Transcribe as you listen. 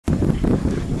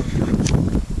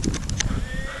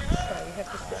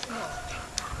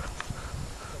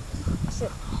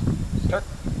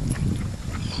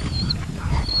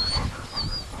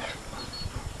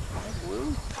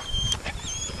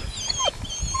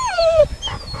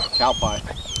cow pie.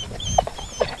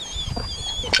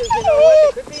 Because you know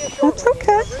what? It could be a short That's one.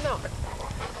 okay. You never know.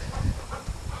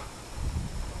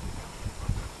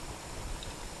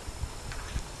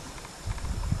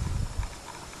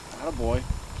 Attaboy.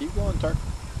 Keep going, Turk.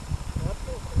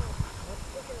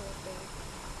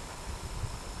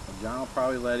 John will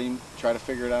probably let him try to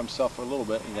figure it out himself for a little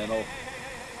bit, and then he'll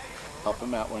help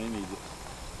him out when he needs it.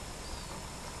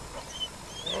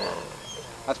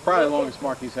 That's probably the longest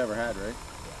mark he's ever had, right?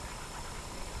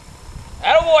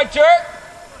 Attaboy, Turk!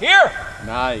 Here!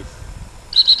 Nice.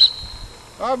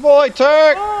 Our boy,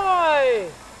 Turk! Boy!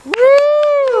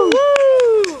 Woo!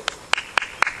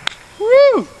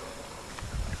 Woo!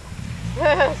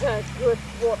 That's a good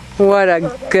boy. What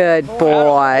a good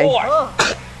boy.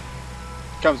 Attaboy!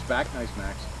 Comes back, nice,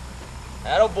 Max.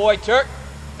 Attaboy, Turk!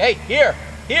 Hey, here!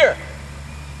 Here!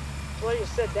 Well, you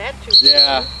said that too.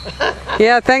 Yeah.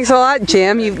 Yeah, thanks a lot,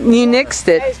 Jim. You nixed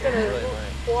it. He's going to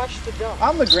wash the dog.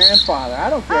 I'm the grandfather. I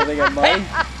don't care if they got money.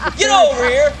 Get over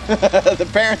here! The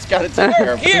parents got to take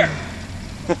care Turk, of them. here!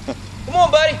 Come on,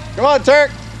 buddy! Come on,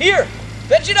 Turk. Here!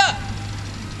 Fetch it up!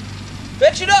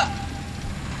 Fetch it up!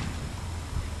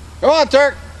 Come on,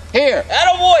 Turk. Here.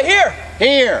 Attaboy, here!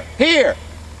 Here. Here.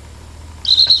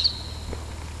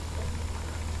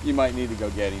 You might need to go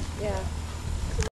get him. Yeah.